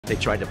They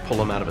tried to pull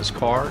him out of his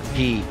car.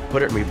 He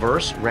put it in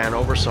reverse, ran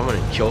over someone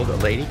and killed a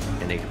lady,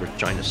 and they were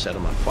trying to set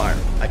him on fire.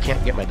 I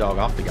can't get my dog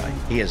off the guy.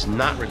 He is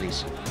not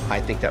releasing.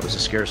 I think that was the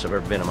scariest I've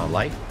ever been in my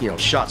life. You know,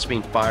 shots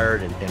being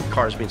fired and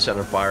cars being set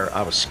on fire.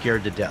 I was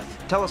scared to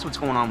death. Tell us what's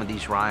going on with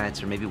these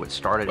riots, or maybe what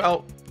started it.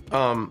 Well,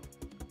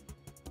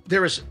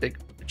 there was a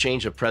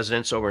change of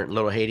presidents over in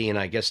Little Haiti, and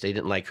I guess they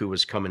didn't like who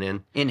was coming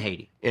in. In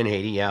Haiti? In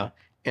Haiti, yeah.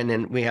 And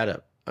then we had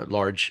a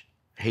large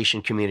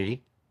Haitian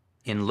community.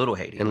 In Little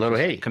Haiti? In Little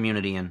Haiti.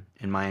 Community in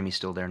Miami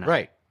still there now.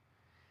 Right.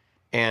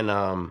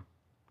 And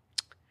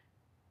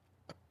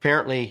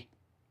apparently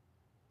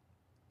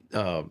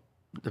the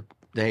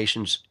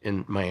Haitians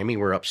in Miami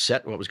were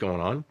upset what was going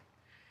on.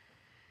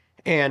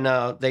 And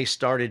they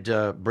started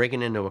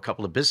breaking into a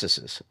couple of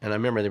businesses. And I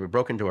remember they were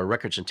broken into a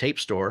records and tape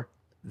store.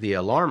 The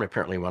alarm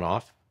apparently went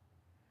off.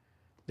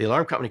 The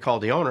alarm company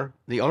called the owner.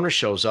 The owner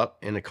shows up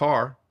in the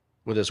car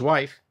with his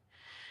wife.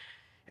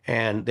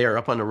 And they're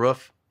up on the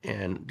roof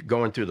and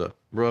going through the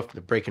roof,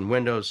 they're breaking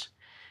windows.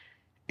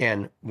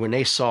 And when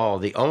they saw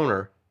the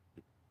owner,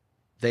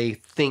 they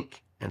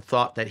think and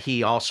thought that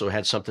he also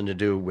had something to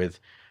do with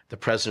the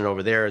president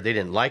over there. They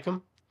didn't like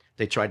him.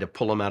 They tried to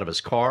pull him out of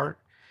his car.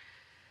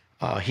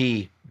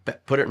 He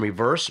put it in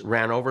reverse,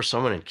 ran over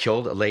someone and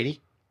killed a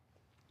lady.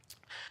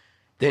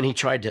 Then he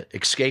tried to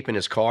escape in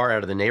his car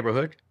out of the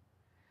neighborhood.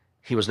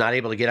 He was not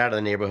able to get out of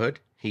the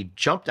neighborhood. He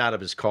jumped out of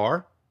his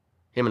car,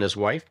 him and his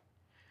wife.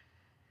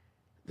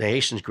 The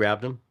Haitians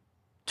grabbed him,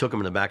 took him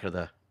in the back of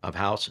the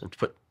house and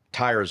put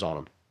tires on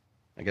him.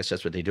 I guess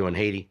that's what they do in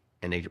Haiti,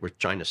 and they were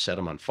trying to set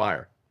him on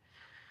fire.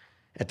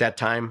 At that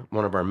time,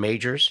 one of our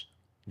majors,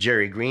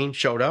 Jerry Green,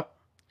 showed up,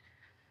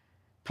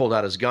 pulled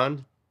out his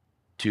gun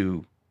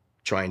to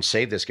try and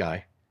save this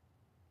guy,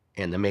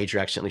 and the major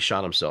accidentally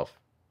shot himself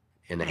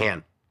in the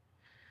hand.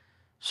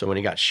 So when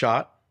he got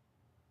shot,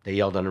 they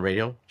yelled on the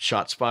radio,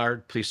 shots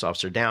fired, police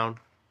officer down.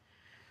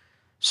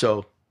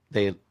 So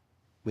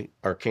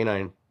our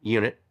canine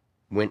unit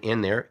went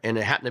in there, and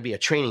it happened to be a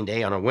training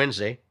day on a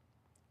Wednesday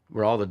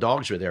where all the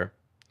dogs were there.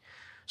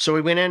 So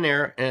we went in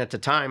there, and at the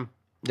time,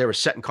 they were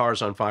setting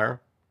cars on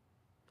fire,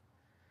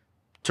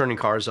 turning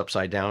cars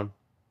upside down,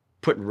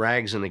 putting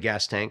rags in the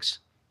gas tanks.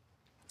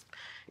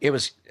 It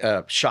was,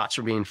 shots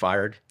were being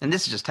fired. And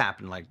this just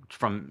happened, like,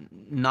 from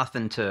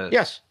nothing to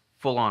yes,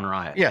 full-on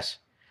riot. Yes.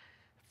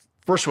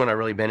 First one I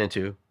really been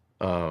into.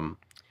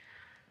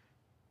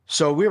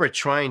 So we were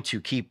trying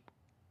to keep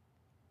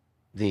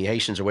the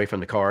Haitians away from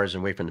the cars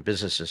and away from the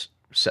businesses,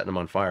 setting them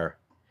on fire.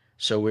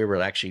 So we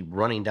were actually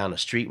running down the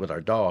street with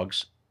our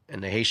dogs,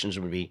 and the Haitians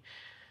would be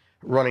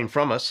running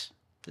from us.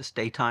 This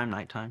daytime,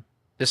 nighttime?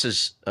 This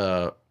is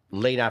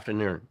late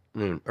afternoon,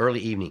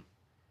 early evening.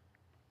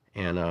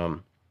 And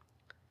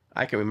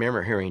I can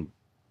remember hearing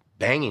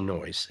banging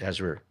noise as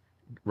we're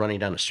running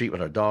down the street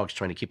with our dogs,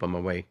 trying to keep them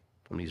away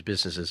from these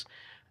businesses.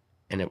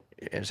 And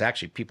it was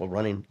actually people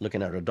running,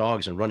 looking at our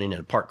dogs and running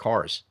into parked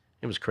cars.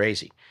 It was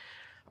crazy.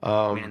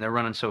 I mean, they're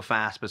running so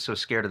fast, but so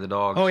scared of the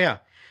dogs. Oh, yeah.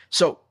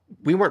 So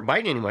we weren't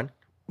biting anyone.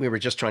 We were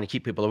just trying to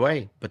keep people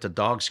away. But the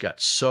dogs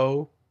got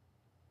so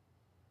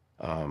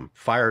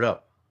fired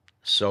up.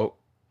 So,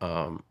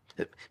 matter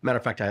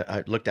of fact,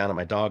 I looked down at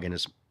my dog and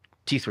his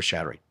teeth were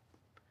shattering.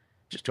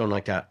 Just going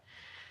like that.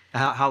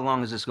 How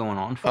long is this going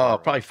on for?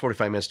 Probably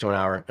 45 minutes to an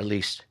hour at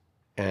least.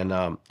 And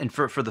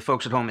for the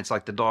folks at home, it's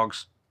like the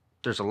dogs,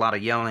 there's a lot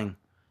of yelling,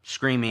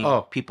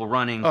 screaming, people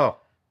running.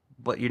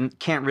 But you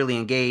can't really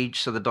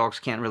engage, so the dogs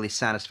can't really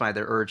satisfy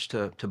their urge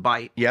to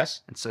bite.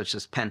 Yes. And so it's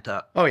just pent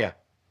up. Oh, yeah.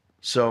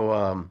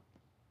 So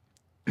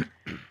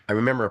I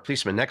remember a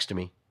policeman next to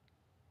me.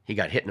 He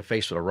got hit in the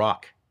face with a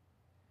rock.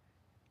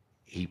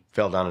 He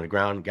fell down on the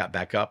ground, got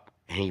back up,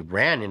 and he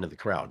ran into the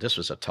crowd. This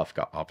was a tough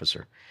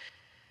officer.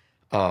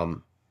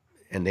 And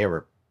they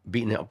were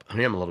beating up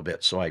him a little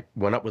bit. So I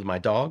went up with my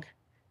dog.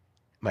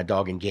 My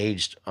dog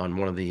engaged on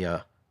one of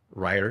the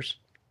rioters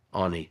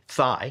on the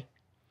thigh.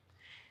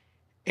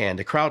 And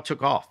the crowd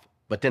took off.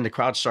 But then the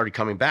crowd started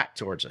coming back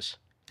towards us.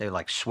 They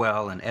like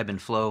swell and ebb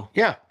and flow.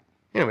 Yeah.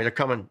 Anyway, they're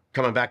coming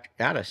back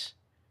at us.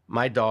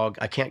 My dog,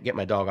 I can't get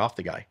my dog off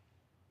the guy.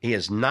 He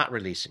is not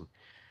releasing.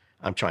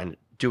 I'm trying to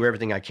do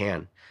everything I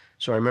can.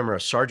 So I remember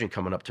a sergeant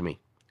coming up to me.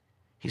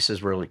 He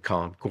says really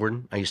calm,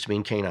 "Gordon, I used to be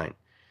in K-9.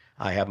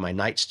 I have my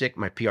nightstick,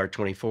 my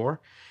PR-24.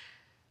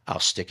 I'll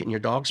stick it in your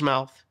dog's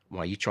mouth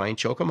while you try and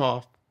choke him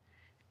off.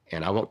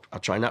 And I'll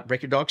try not to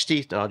break your dog's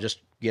teeth, and I'll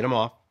just get him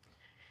off."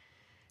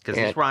 Because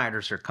these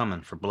rioters are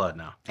coming for blood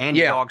now. And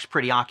your dog's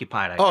pretty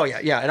occupied. Oh, yeah,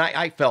 yeah. And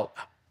I felt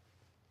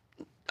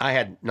I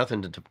had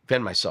nothing to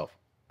defend myself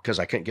because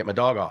I couldn't get my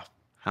dog off.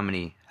 How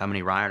many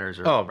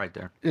rioters are right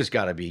there? There's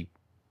got to be,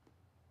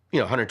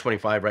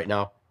 125 right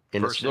now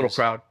in this little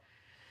crowd.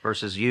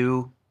 Versus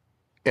you?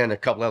 And a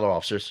couple other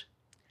officers.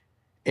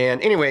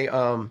 And anyway,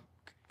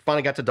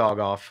 finally got the dog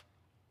off.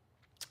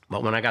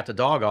 But when I got the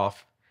dog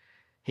off,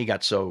 he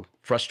got so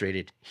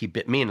frustrated, he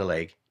bit me in the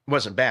leg. It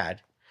wasn't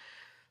bad.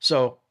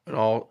 So when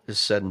all is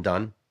said and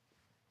done,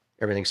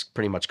 everything's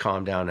pretty much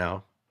calmed down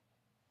now.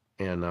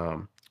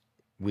 And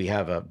we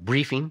have a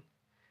briefing,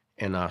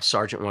 and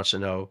Sergeant wants to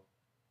know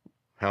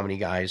how many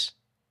guys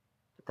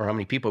or how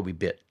many people we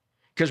bit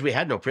because we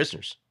had no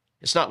prisoners.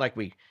 It's not like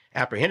we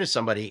apprehended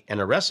somebody and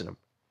arrested them.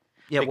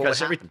 Yeah,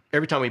 because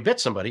every time we bit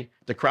somebody,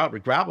 the crowd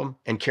would grab them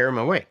and carry them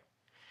away.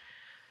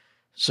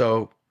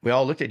 So we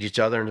all looked at each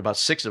other, and about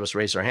 6 of us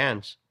raised our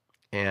hands.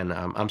 And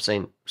I'm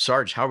saying,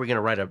 Sarge, how are we going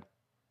to write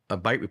a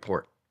bite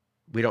report?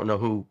 We don't know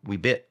who we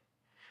bit.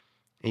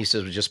 And he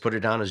says, well, just put it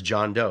down as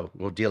John Doe.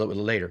 We'll deal with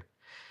it later.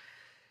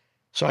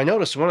 So I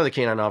noticed one of the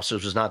canine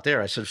officers was not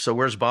there. I said, so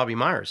where's Bobby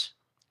Myers?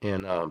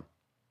 And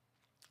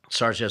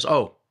Sarge says,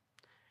 oh,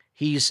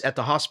 he's at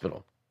the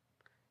hospital.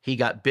 He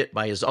got bit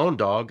by his own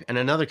dog and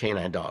another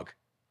canine dog.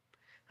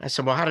 I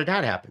said, well, how did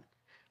that happen?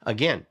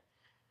 Again,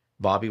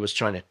 Bobby was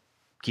trying to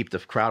keep the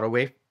crowd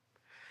away.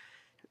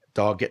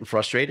 Dog getting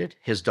frustrated.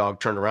 His dog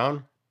turned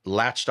around,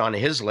 latched onto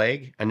his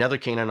leg. Another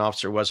canine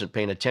officer wasn't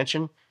paying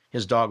attention.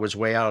 His dog was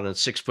way out on a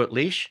 6-foot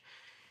leash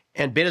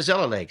and bit his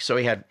other leg. So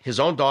he had his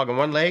own dog on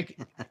one leg.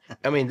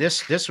 I mean,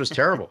 this was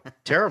terrible,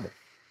 terrible.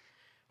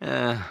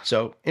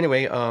 So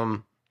anyway,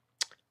 the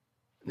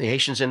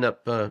Haitians ended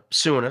up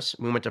suing us.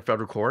 We went to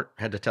federal court,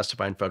 had to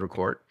testify in federal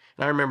court.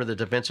 And I remember the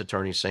defense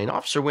attorney saying,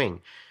 Officer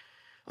Wing,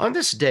 on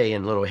this day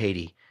in Little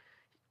Haiti,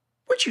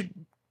 would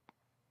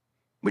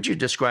you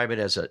describe it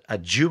as a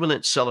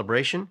jubilant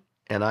celebration?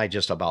 And I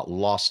just about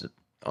lost it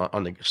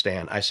on the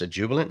stand. I said,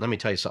 jubilant? Let me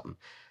tell you something.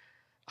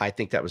 I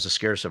think that was the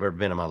scariest I've ever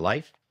been in my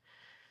life.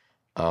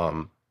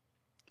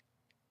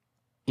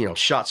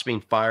 Shots being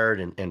fired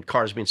and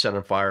cars being set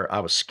on fire. I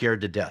was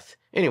scared to death.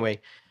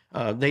 Anyway,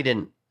 they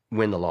didn't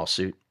win the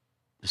lawsuit.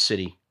 The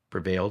city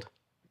prevailed.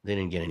 They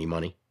didn't get any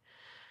money.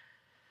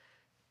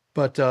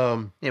 But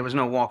it was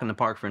no walk in the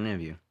park for any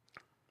of you.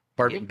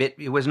 Pardon me?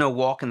 It was no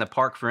walk in the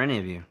park for any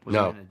of you. It was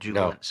No, a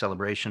jubilant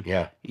celebration.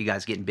 Yeah. You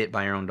guys getting bit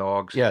by your own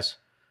dogs. Yes.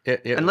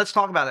 And let's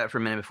talk about that for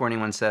a minute before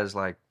anyone says,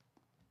 like,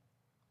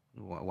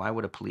 why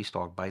would a police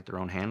dog bite their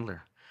own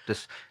handler?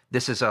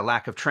 This is a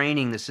lack of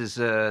training. This is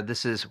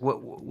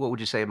what would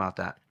you say about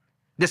that?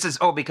 This is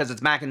because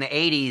it's back in the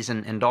 80s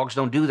and dogs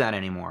don't do that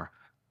anymore.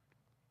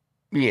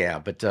 Yeah,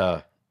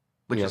 but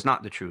which is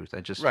not the truth.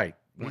 I just want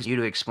you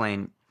to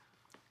explain.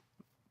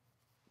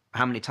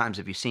 How many times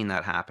have you seen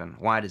that happen?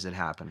 Why does it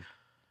happen?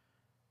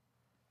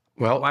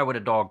 Well, why would a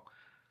dog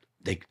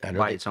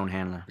bite its own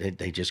handler?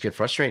 They just get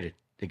frustrated.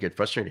 They get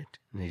frustrated.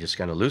 And they just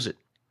kind of lose it.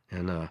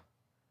 And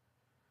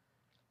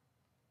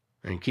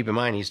keep in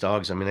mind, these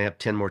dogs, I mean, they have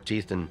 10 more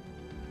teeth than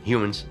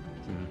humans,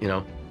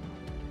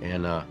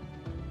 and a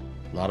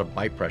lot of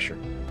bite pressure.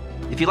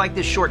 If you like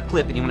this short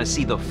clip and you want to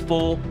see the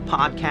full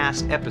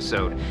podcast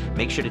episode,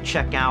 make sure to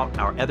check out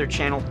our other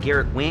channel,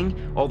 Garrett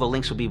Wing. All the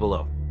links will be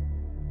below.